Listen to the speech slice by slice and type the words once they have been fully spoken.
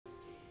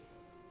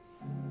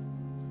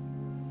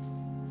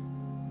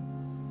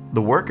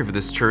The work of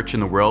this church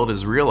in the world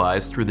is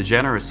realized through the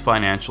generous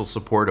financial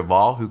support of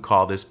all who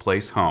call this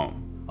place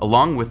home.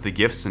 Along with the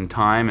gifts and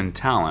time and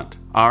talent,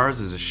 ours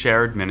is a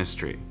shared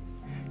ministry.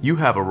 You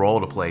have a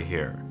role to play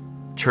here.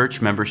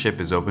 Church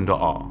membership is open to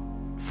all.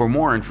 For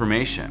more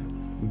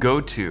information, go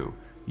to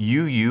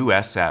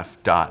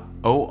uusf.org.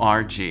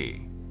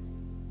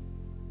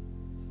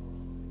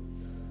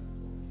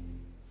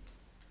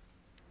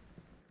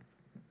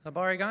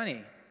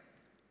 Habarigani,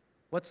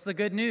 what's the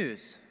good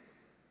news?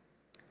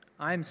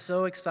 I'm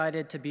so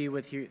excited to be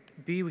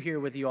here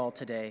with you all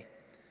today.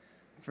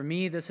 For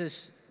me, this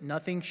is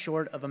nothing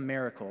short of a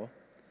miracle,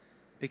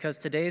 because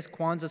today's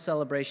Kwanzaa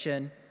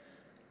celebration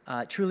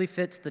truly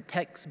fits the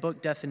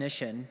textbook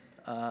definition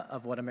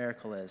of what a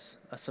miracle is: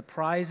 a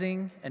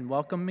surprising and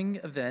welcoming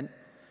event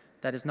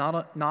that is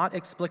not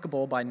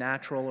explicable by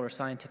natural or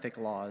scientific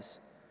laws,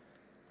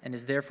 and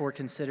is therefore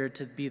considered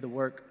to be the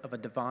work of a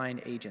divine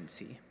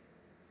agency.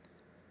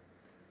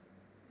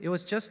 It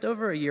was just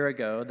over a year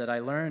ago that I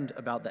learned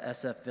about the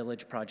SF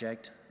Village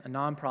Project, a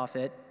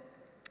nonprofit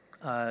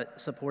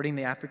supporting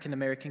the African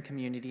American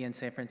community in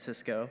San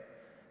Francisco,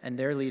 and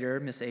their leader,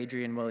 Miss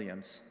Adrienne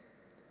Williams.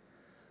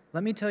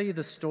 Let me tell you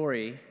the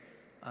story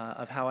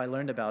of how I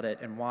learned about it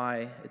and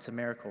why it's a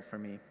miracle for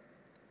me.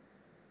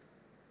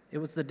 It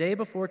was the day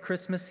before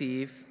Christmas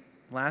Eve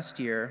last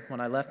year when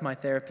I left my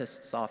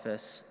therapist's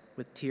office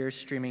with tears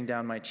streaming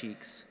down my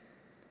cheeks.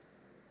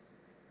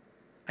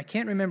 I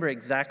can't remember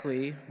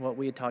exactly what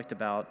we had talked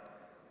about,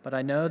 but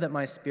I know that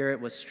my spirit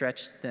was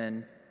stretched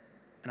thin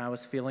and I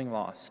was feeling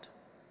lost.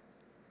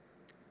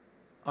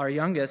 Our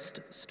youngest,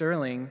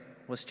 Sterling,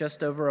 was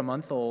just over a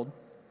month old,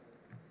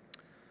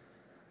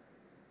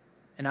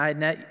 and I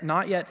had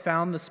not yet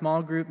found the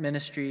small group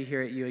ministry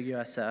here at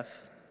UUSF.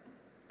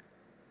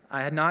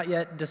 I had not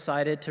yet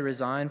decided to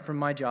resign from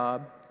my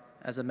job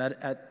at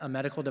a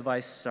medical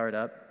device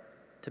startup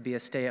to be a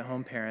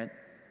stay-at-home parent.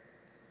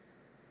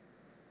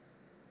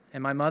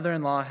 And my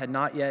mother-in-law had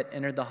not yet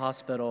entered the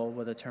hospital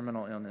with a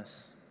terminal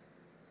illness.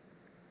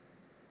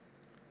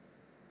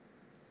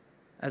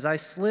 As I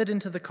slid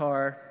into the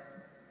car,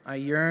 I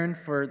yearned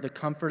for the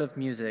comfort of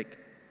music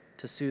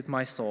to soothe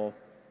my soul.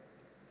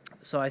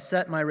 So I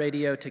set my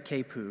radio to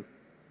KPOO.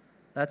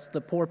 That's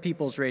the poor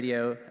people's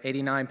radio,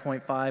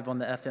 89.5 on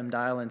the FM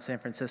dial in San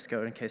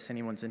Francisco, in case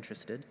anyone's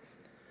interested.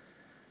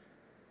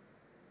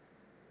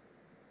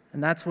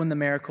 And that's when the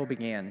miracle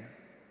began.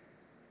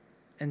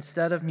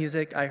 Instead of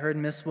music, I heard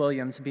Miss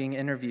Williams being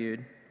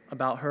interviewed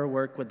about her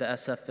work with the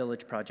SF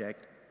Village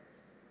Project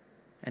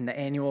and the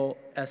annual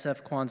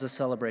SF Kwanzaa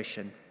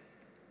celebration.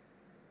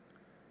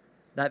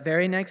 That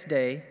very next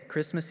day,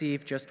 Christmas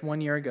Eve, just 1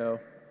 year ago,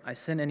 I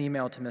sent an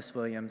email to Miss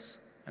Williams,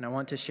 and I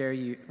want to share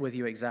with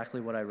you exactly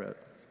what I wrote.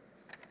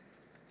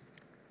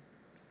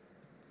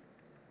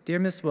 Dear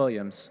Miss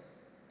Williams,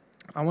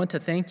 I want to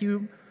thank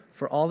you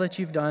for all that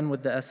you've done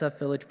with the SF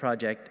Village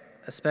Project,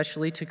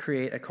 especially to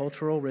create a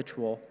cultural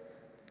ritual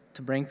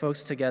to bring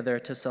folks together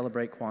to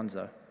celebrate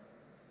Kwanzaa.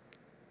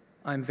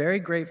 I'm very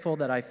grateful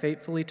that I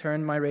faithfully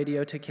turned my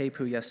radio to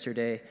KPOO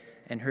yesterday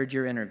and heard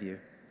your interview.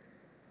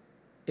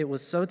 It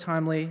was so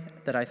timely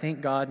that I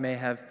think God may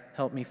have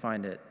helped me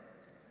find it.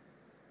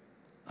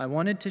 I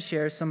wanted to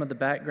share some of the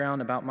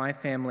background about my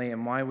family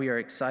and why we are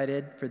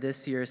excited for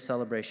this year's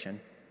celebration.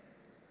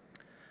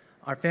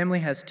 Our family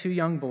has 2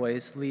 young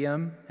boys,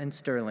 Liam and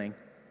Sterling.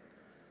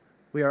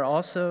 We are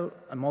also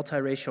a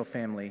multiracial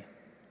family.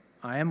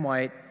 I am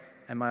white,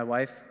 and my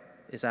wife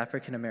is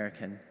African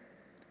American.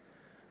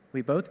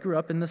 We both grew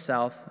up in the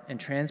South and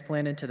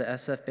transplanted to the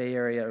SF Bay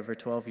Area over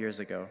 12 years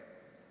ago.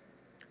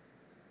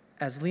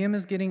 As Liam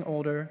is getting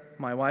older,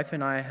 my wife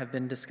and I have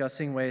been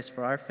discussing ways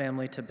for our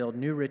family to build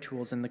new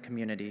rituals in the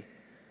community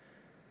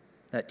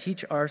that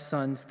teach our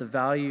sons the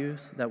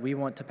values that we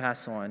want to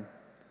pass on,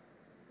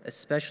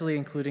 especially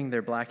including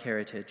their Black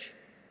heritage.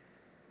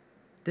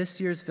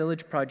 This year's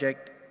Village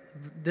Project's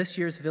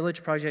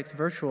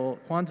virtual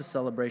Kwanzaa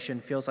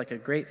celebration feels like a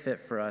great fit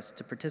for us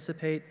to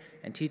participate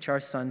and teach our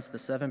sons the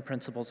 7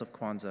 principles of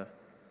Kwanzaa.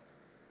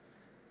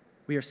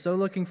 We are so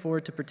looking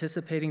forward to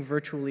participating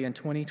virtually in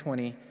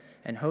 2020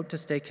 and hope to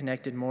stay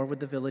connected more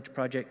with the Village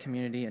Project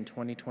community in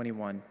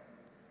 2021.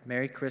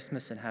 Merry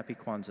Christmas and Happy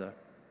Kwanzaa.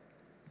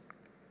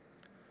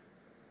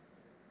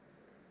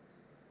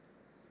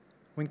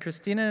 When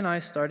Christina and I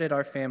started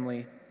our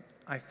family,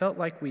 I felt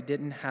like we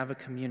didn't have a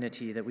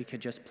community that we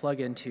could just plug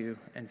into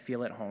and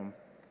feel at home.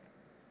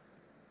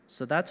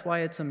 So that's why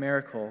it's a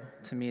miracle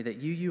to me that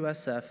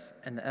UUSF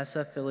and the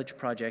SF Village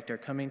Project are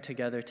coming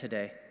together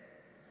today,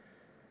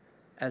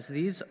 as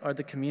these are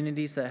the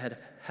communities that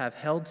have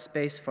held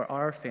space for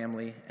our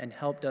family and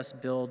helped us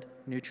build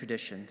new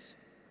traditions,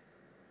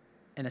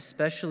 and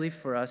especially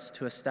for us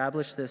to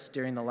establish this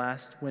during the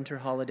last winter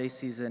holiday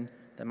season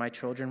that my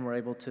children were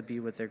able to be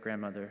with their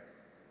grandmother.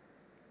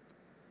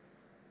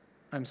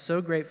 I'm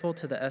so grateful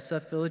to the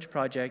SF Village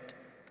Project,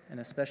 and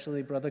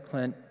especially Brother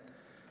Clint,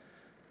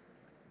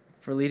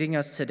 for leading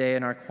us today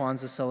in our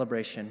Kwanzaa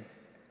celebration,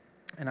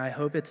 and I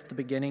hope it's the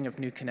beginning of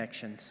new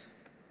connections.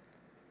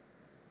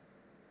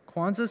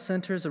 Kwanzaa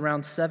centers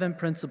around 7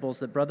 principles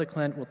that Brother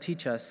Clint will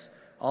teach us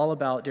all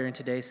about during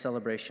today's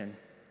celebration.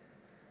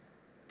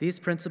 These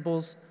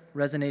principles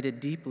resonated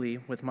deeply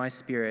with my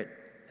spirit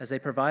as they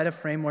provide a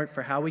framework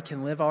for how we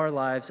can live our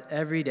lives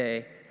every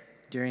day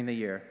during the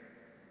year.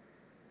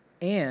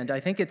 And I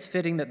think it's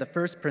fitting that the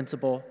first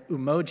principle,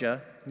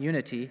 umoja,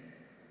 unity,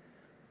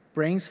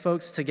 brings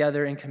folks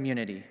together in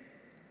community.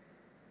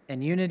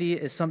 And unity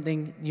is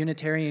something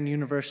Unitarian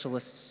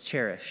Universalists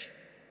cherish,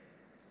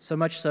 so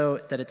much so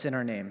that it's in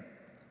our name.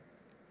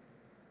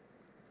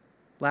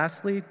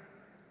 Lastly,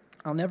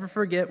 I'll never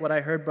forget what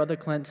I heard Brother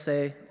Clint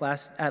say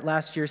at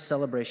last year's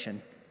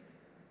celebration.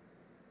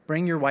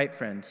 Bring your white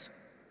friends.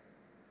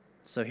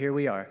 So here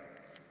we are.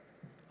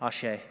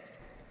 Ashe.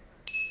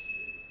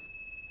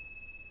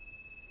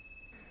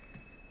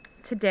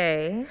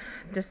 Today,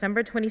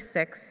 December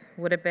 26th,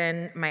 would have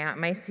been my Aunt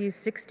Maisie's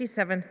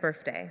 67th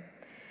birthday.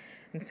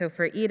 And so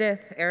for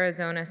Edith,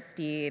 Arizona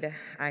Steed,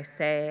 I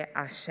say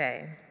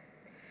Ashe.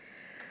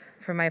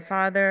 For my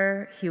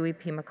father, Huey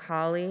P.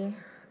 McCauley,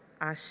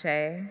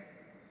 Ashe.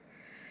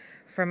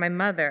 For my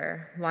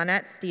mother,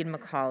 Lynette Steed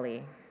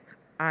McCauley,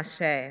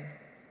 Ashe.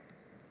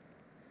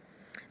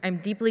 I'm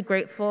deeply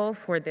grateful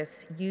for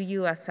this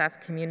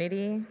UUSF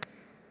community,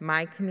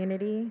 my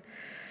community,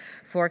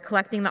 for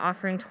collecting the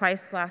offering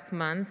twice last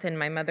month in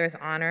my mother's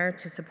honor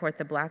to support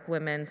the Black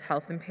Women's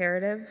Health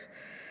Imperative.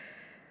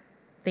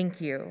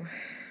 Thank you.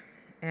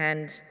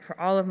 And for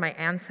all of my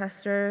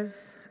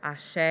ancestors,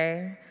 Ashe,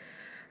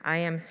 I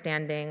am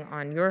standing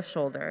on your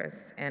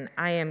shoulders, and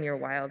I am your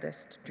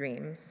wildest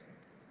dreams.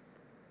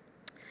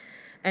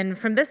 And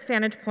from this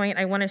vantage point,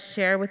 I want to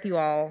share with you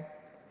all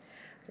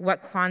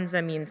what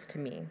Kwanzaa means to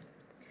me.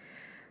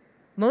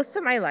 Most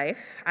of my life,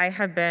 I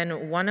have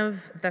been one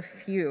of the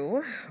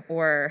few,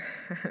 or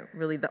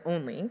really the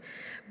only,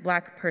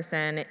 Black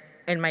person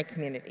in my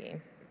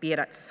community, be it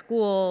at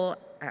school,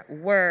 at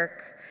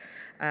work,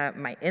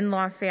 my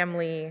in-law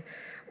family,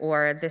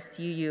 or this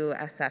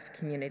UUSF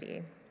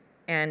community.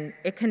 And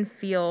it can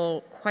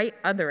feel quite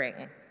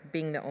othering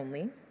being the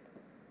only.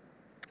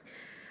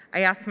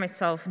 I ask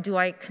myself, do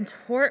I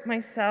contort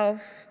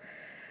myself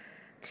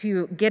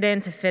to get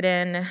in, to fit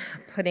in,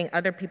 putting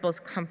other people's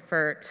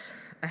comfort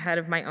ahead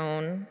of my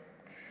own?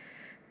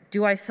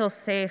 Do I feel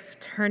safe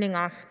turning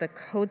off the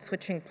code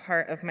switching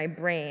part of my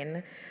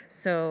brain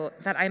so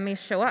that I may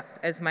show up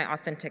as my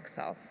authentic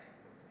self?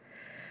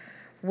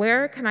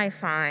 Where can I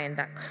find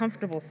that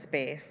comfortable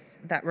space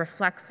that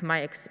reflects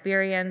my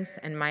experience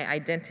and my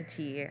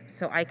identity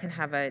so I can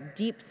have a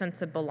deep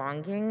sense of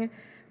belonging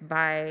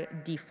by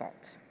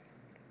default?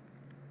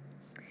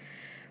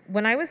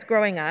 When I was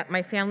growing up,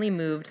 my family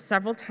moved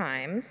several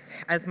times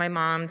as my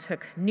mom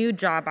took new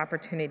job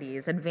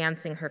opportunities,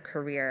 advancing her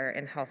career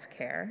in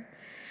healthcare.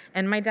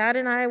 And my dad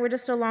and I were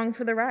just along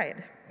for the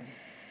ride.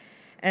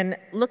 And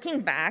looking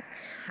back,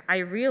 I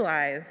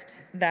realized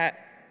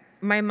that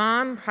my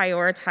mom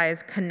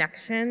prioritized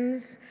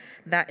connections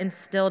that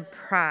instilled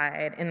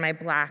pride in my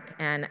Black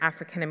and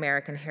African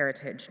American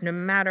heritage, no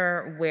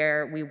matter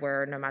where we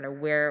were, no matter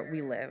where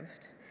we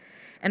lived.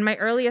 And my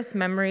earliest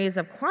memories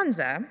of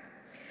Kwanzaa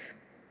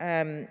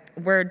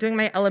were during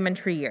my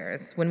elementary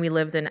years when we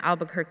lived in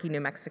Albuquerque,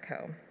 New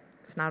Mexico.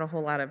 It's not a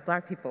whole lot of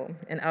Black people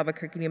in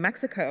Albuquerque, New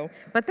Mexico,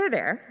 but they're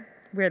there,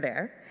 we're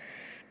there.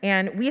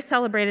 And we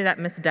celebrated at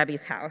Miss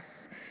Debbie's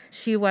house.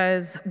 She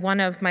was one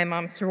of my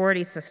mom's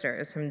sorority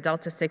sisters from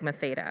Delta Sigma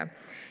Theta,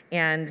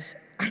 and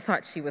I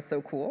thought she was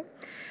so cool.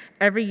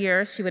 Every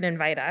year, she would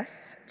invite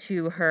us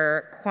to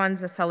her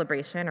Kwanzaa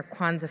celebration, or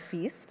Kwanzaa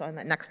feast, on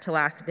the next to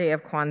last day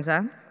of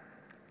Kwanzaa.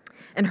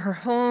 And her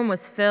home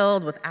was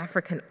filled with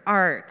African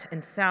art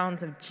and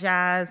sounds of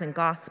jazz and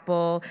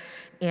gospel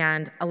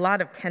and a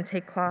lot of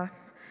kente cloth.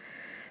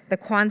 The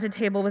Kwanzaa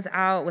table was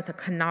out with a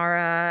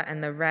kinara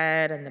and the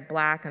red and the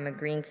black and the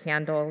green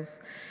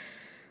candles.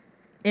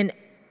 In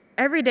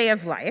every day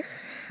of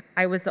life,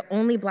 I was the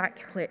only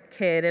Black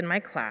kid in my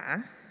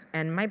class,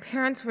 and my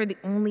parents were the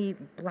only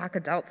Black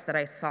adults that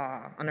I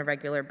saw on a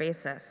regular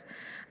basis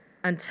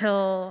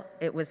until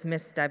it was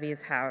Miss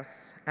Debbie's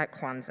house at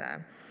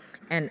Kwanzaa.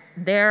 And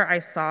there I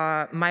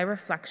saw my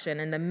reflection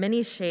in the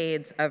many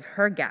shades of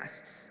her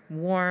guests,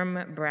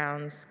 warm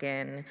brown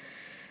skin.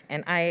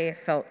 And I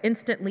felt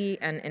instantly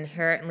and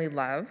inherently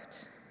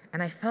loved,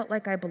 and I felt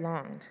like I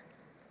belonged.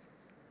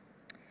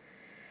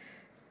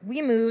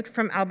 We moved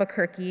from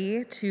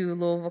Albuquerque to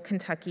Louisville,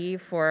 Kentucky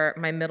for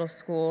my middle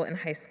school and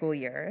high school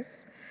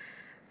years.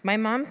 My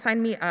mom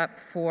signed me up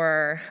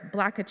for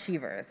Black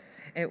Achievers.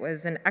 It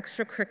was an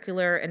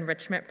extracurricular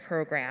enrichment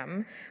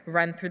program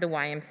run through the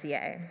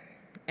YMCA.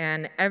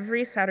 And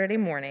every Saturday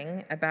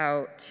morning,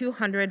 about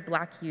 200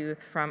 Black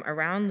youth from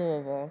around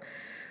Louisville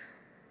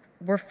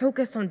were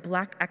focused on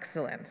Black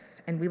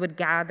excellence, and we would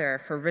gather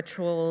for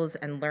rituals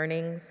and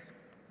learnings.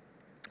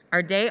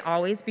 Our day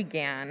always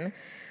began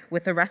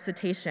with a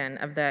recitation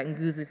of the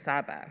Nguzo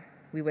Saba.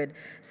 We would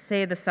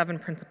say the 7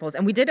 principles,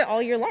 and we did it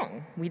all year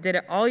long.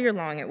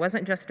 It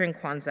wasn't just during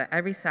Kwanzaa,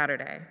 every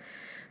Saturday.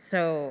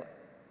 So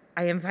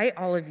I invite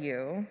all of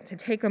you to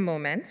take a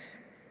moment,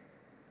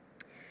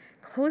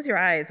 close your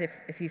eyes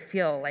if you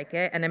feel like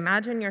it, and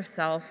imagine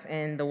yourself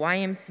in the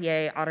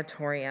YMCA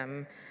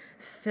auditorium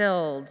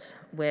filled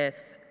with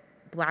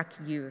Black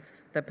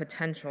youth, the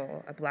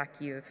potential of Black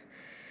youth.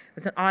 It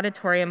was an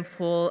auditorium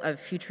full of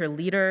future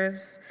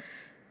leaders,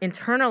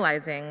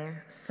 internalizing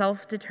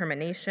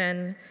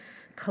self-determination,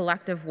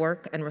 collective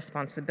work and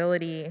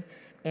responsibility,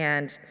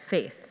 and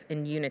faith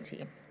in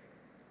unity.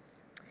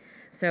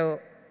 So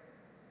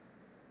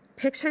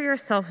picture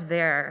yourself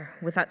there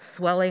with that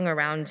swelling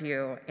around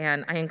you,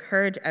 and I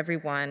encourage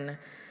everyone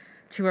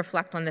to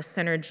reflect on the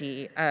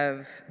synergy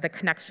of the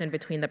connection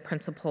between the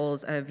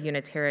principles of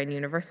Unitarian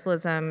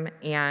Universalism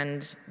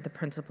and the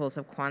principles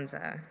of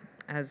Kwanzaa,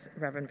 as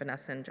Reverend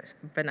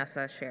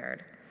Vanessa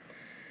shared.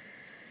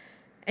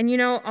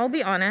 And I'll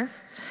be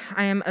honest,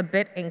 I am a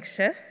bit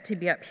anxious to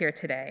be up here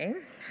today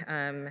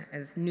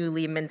as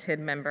newly minted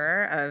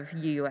member of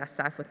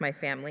UUSF with my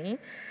family.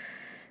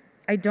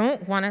 I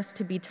don't want us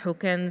to be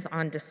tokens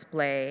on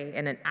display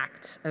in an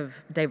act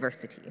of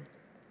diversity.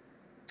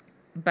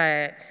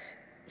 But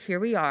here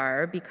we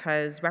are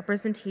because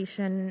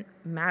representation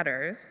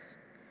matters.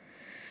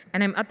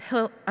 And I'm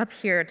up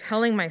here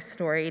telling my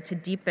story to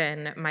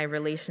deepen my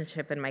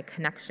relationship and my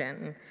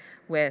connection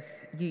with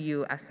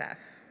UUSF.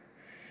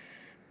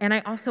 And I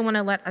also want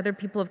to let other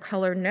people of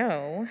color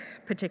know,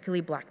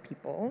 particularly Black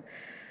people,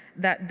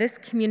 that this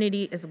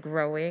community is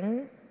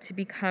growing to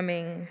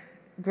become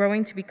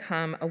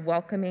a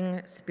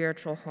welcoming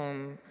spiritual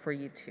home for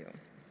you too.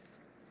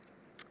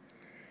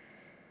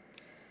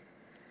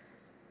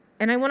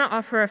 And I want to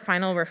offer a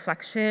final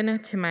reflection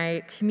to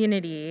my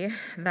community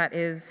that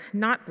is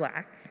not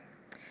Black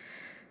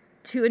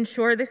to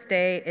ensure this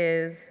day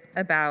is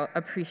about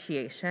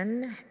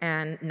appreciation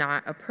and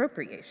not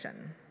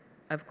appropriation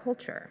of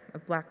culture,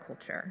 of Black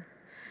culture.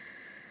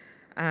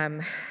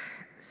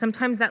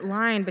 Sometimes that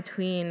line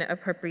between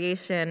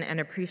appropriation and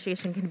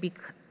appreciation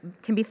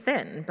can be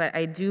thin, but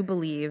I do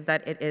believe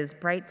that it is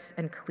bright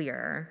and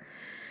clear.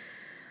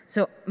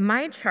 So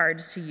my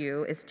charge to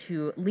you is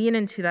to lean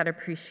into that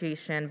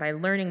appreciation by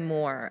learning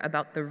more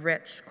about the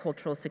rich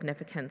cultural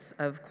significance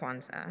of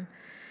Kwanzaa.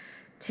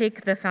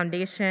 Take the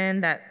foundation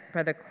that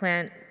Brother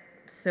Clint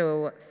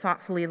so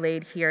thoughtfully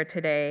laid here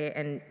today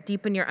and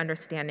deepen your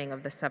understanding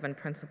of the 7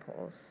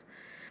 principles.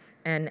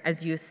 And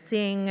as you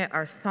sing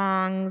our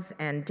songs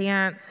and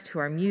dance to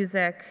our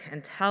music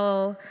and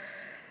tell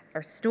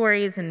our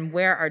stories and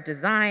wear our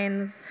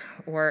designs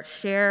or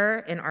share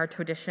in our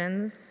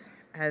traditions,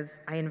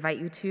 as I invite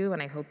you to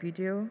and I hope you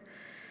do,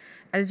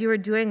 as you are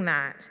doing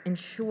that,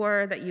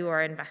 ensure that you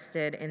are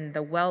invested in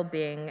the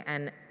well-being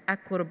and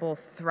equitable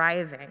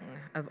thriving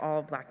of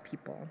all Black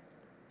people.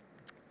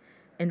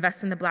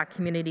 Invest in the Black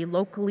community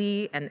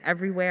locally and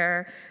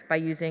everywhere by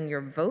using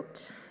your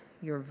vote,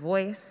 your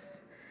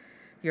voice,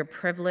 your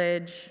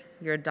privilege,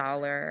 your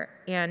dollar,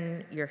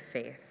 and your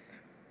faith.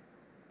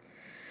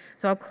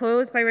 So I'll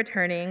close by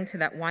returning to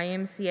that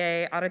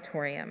YMCA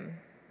auditorium.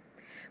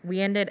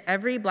 We ended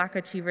every Black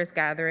Achievers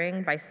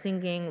gathering by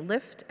singing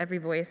Lift Every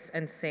Voice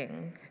and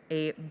Sing,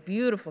 a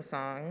beautiful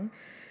song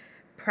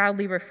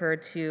proudly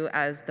referred to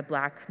as the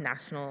Black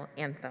National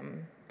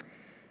Anthem.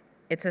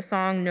 It's a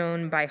song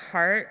known by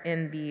heart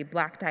in the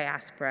Black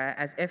diaspora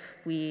as if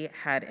we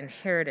had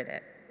inherited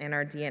it in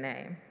our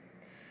DNA.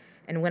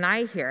 And when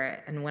I hear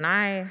it and when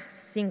I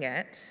sing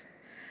it,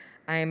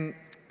 I'm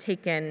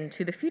taken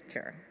to the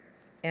future.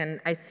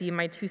 And I see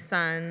my 2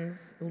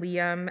 sons,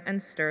 Liam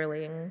and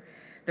Sterling.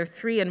 They're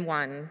 3 and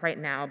 1 right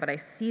now, but I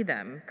see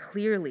them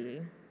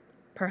clearly,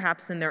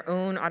 perhaps in their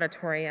own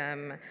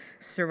auditorium,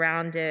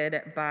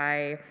 surrounded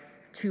by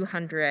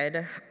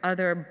 200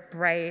 other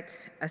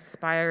bright,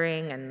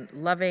 aspiring, and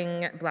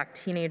loving Black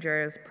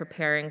teenagers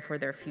preparing for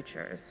their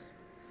futures.